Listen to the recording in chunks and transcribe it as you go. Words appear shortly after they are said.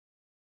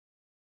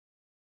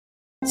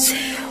悲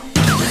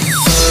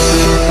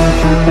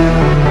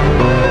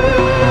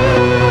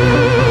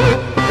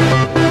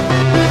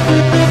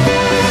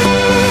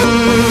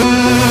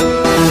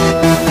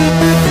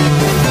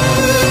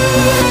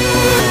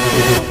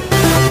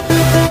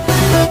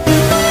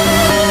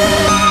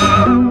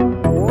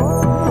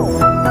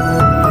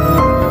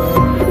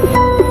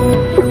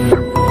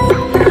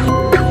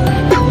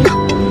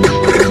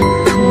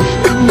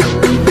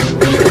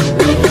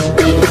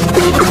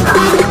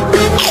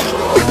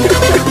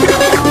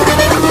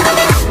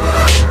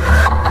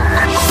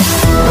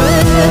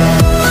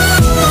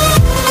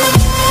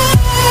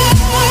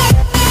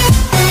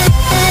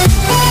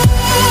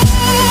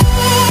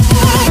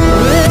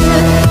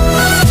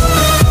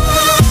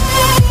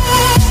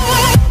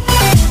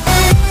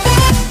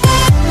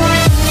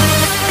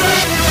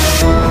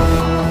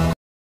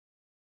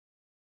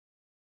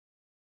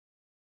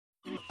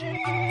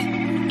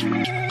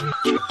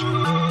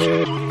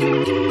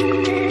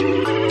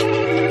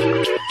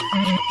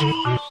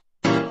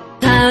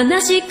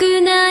し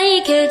くな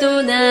いけ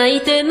ど泣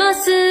いてま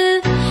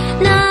す。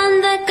な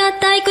んだか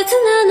退屈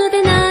なの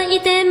で泣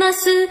いてま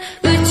す。宇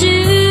宙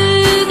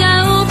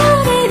が溺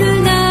れ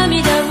る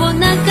涙を流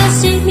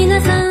し、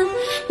皆さん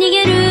逃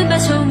げる場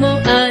所も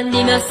あ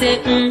りませ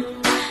ん。ごめんな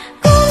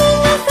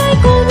さい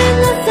ごめ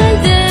んなさい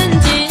全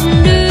人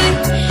類、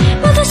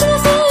私の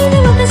せいで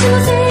私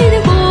のせい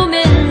でご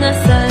めんな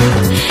さい。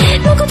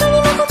誠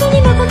に誠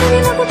に誠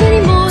に誠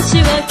に申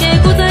し訳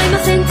ございま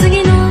せん。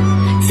次の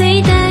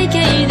生態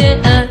系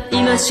で会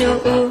いましょう。エ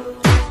ンド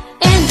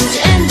ジ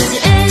エンドジ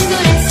エンド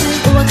レス、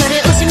お別れ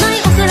おしまい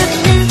おそらく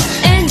ね。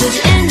エンドジ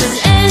エンドジ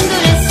エンド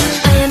レ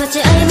ス、過ち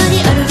誤り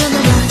あるがま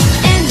ま。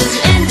エンドジ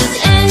エンドジ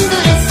エンド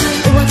レス、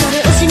お別れ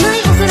おしまい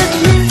おそらく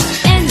ね。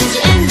エンドジ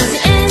エンドジ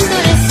エンド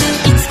レス、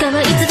いつか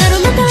はいつだろ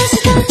うまた明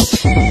日。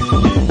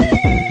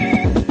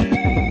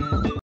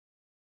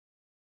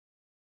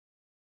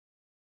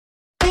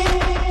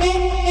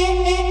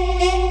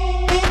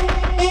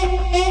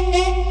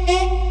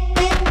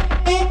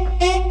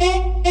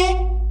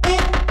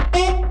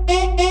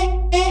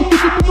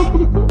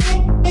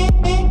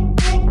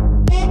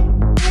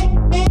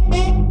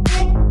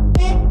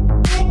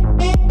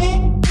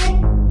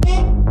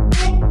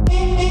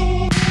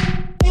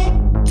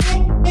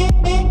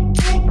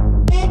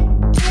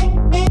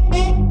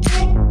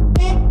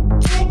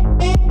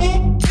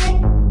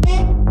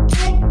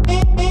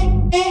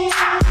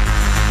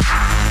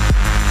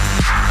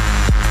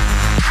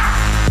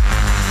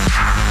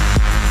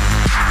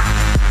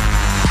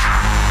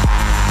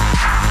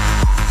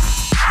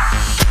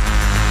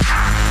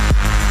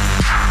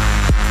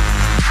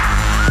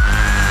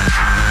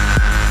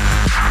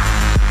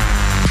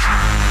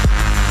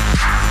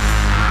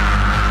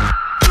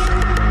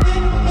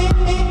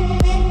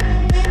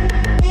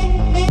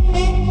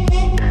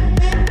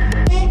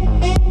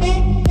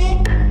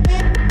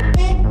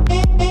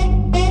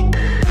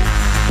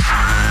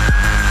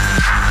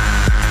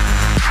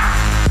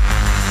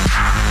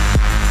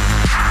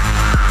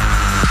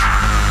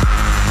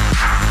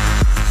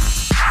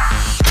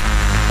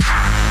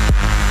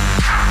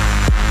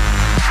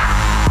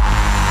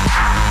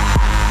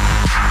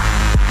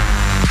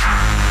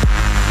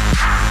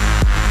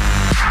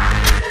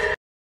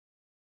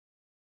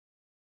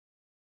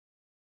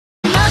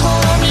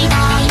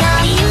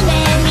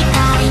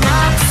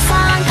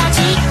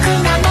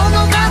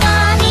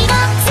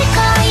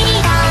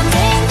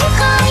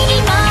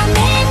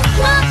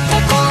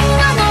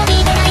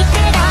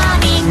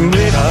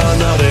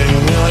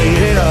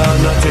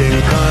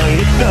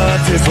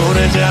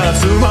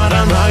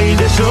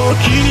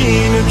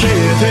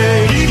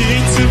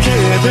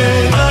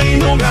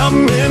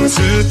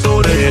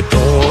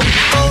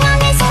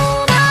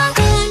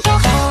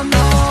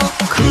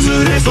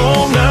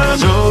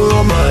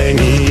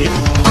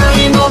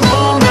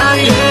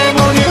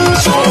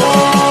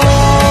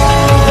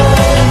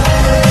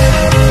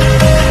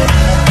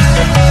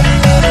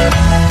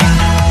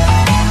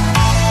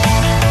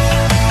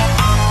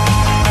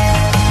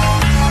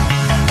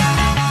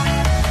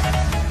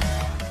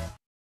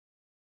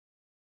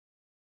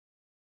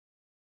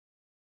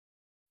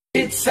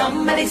Did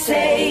somebody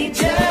say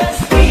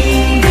just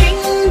ring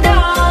ding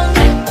dong?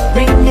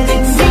 Ring a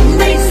ding ding,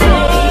 they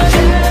say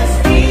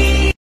just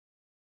ring.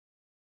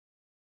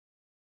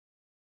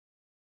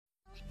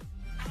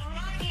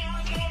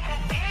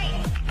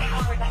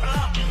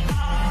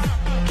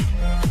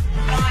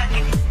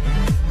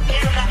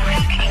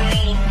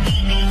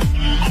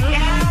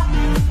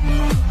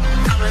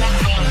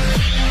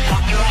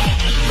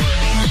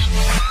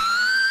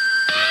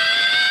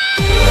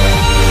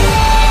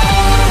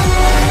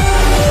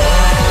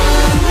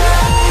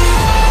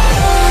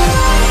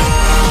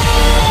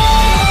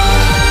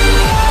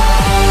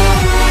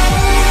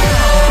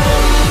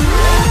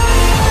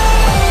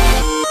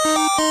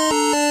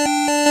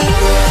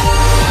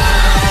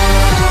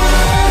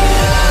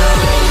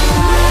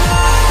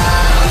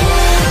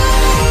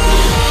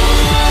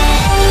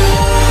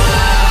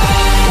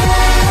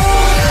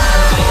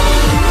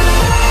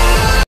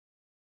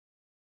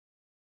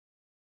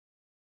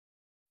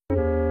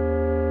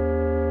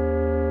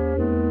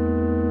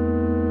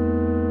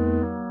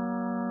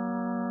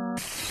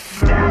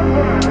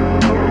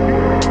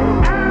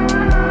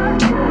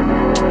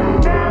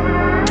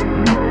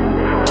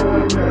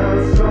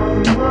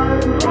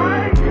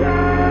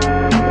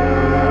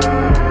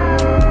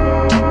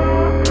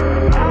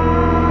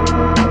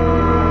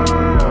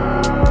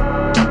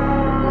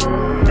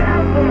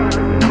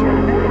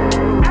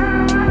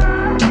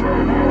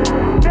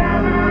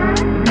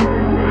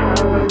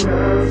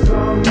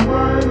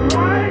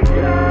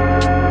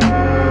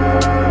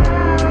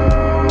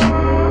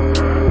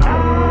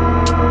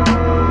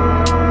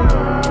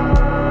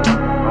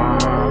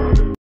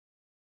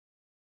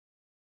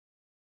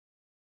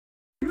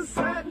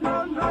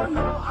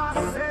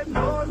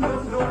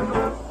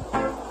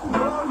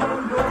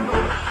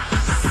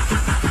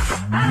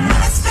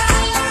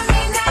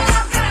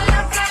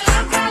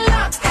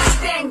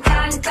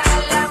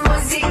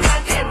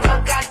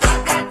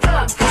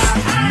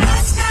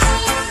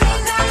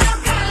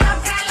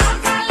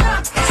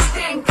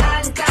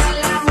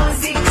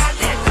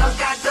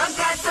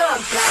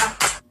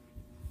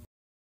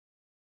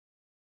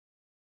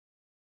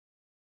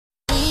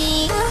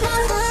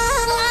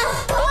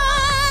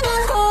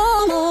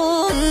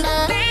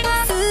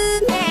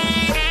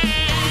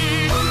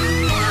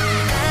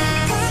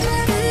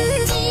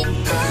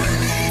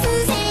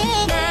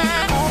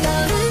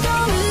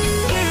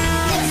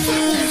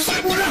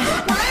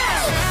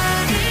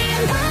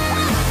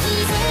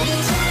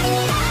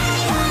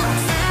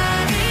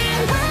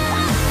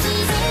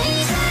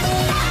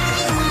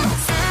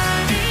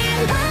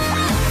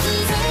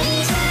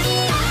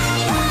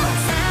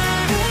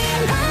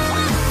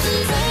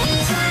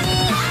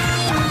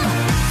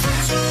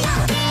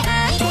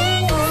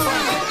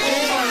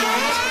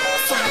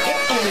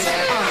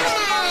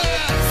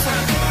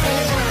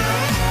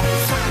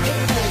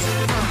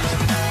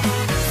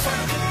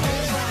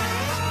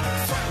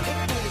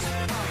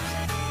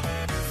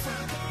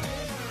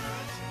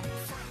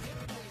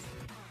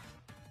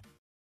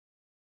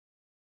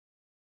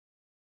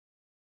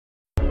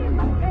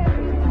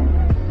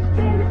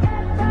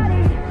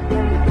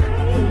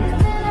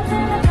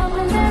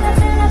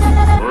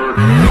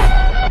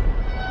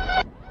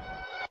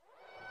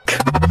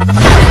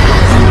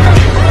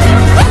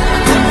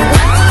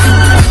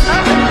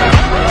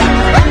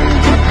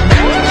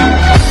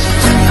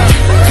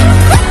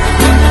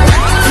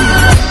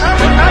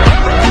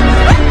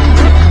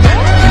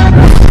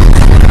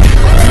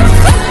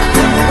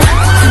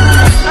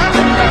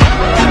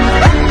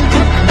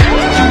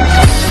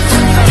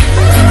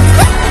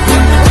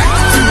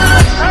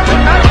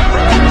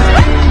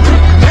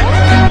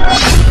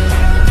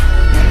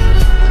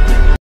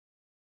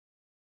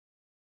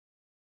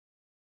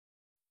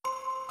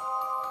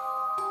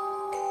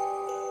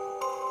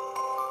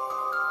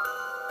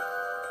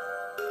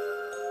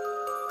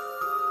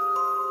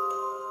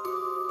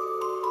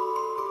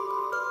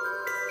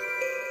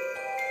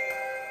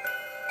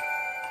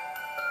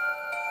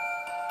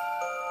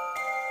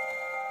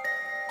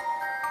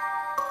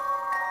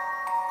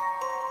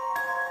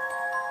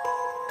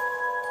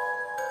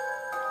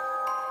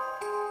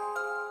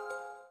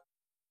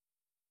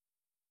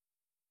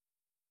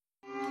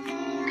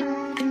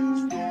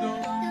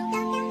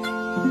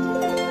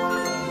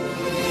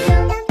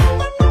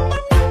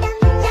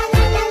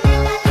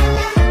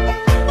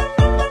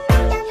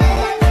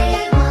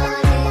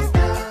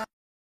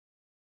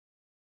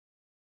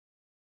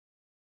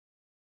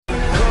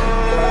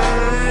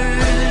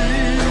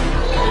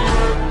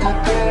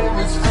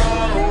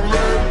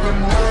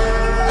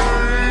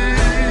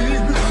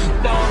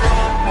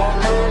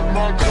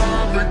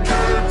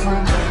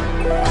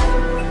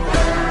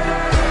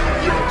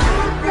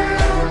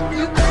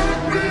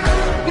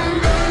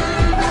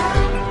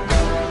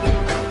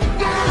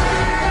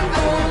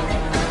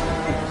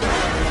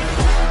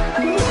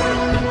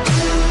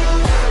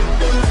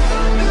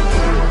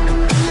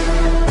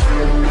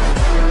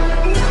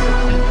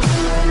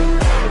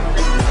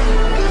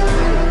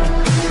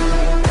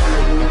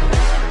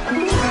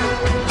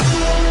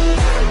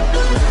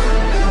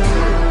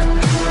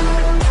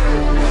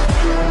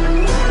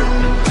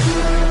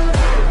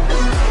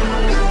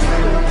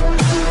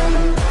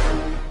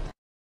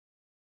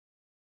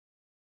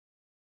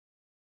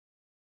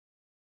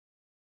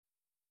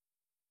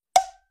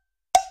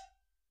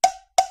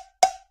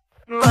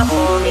 魔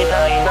法み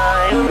たい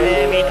な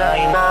夢みた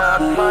いな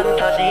ファン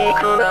タジッ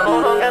クな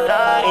物語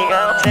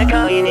が世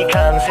界に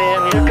感染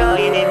愉快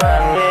に蔓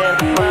延。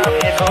待っ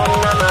てそん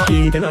なの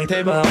聞いてない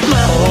てば魔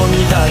法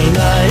みたい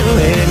な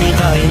夢み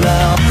たい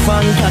なフ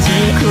ァンタジ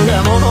ックな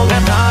物語が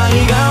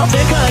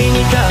世界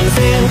に感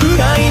染不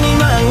快に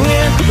蔓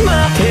延。待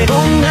ってこ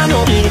んな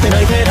の聞いてな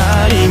いて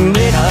らリン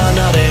レア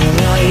な恋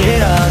愛エ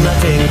ラーな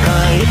展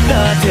開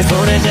だって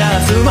それじ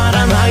ゃつま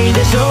らないで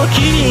しょ。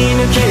切り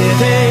抜け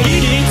て切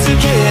りつ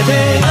け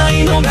て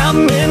愛の顔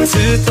面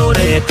スト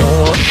レート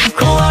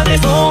壊れ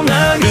そう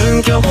な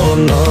軍教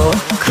本能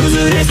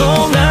崩れ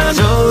そうな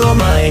情を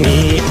前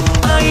に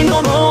愛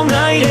のも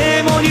ない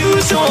レボリュ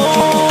ーション。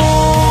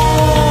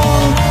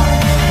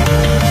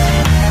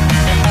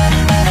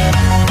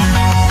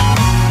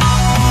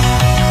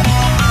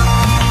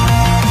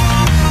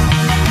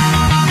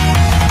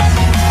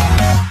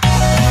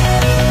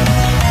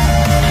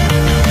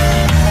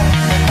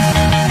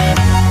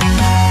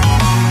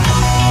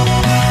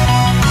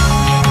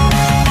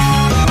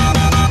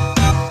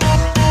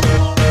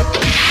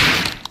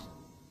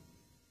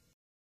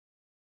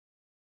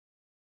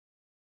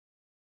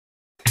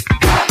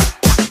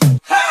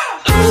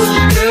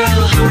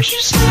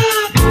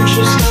Won't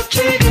you stop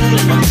taking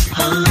it?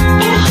 Oh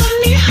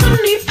honey,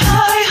 honey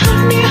pie,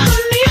 honey,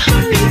 honey,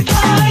 honey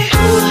pie.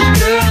 Oh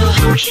girl,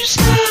 won't you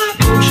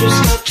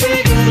stop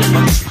taking it?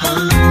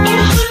 Oh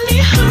honey,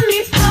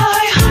 honey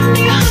pie,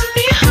 honey,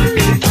 honey,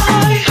 honey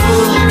pie. Oh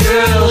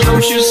girl,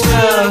 won't you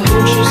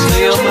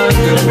stay on my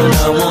girl when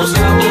I won't stop.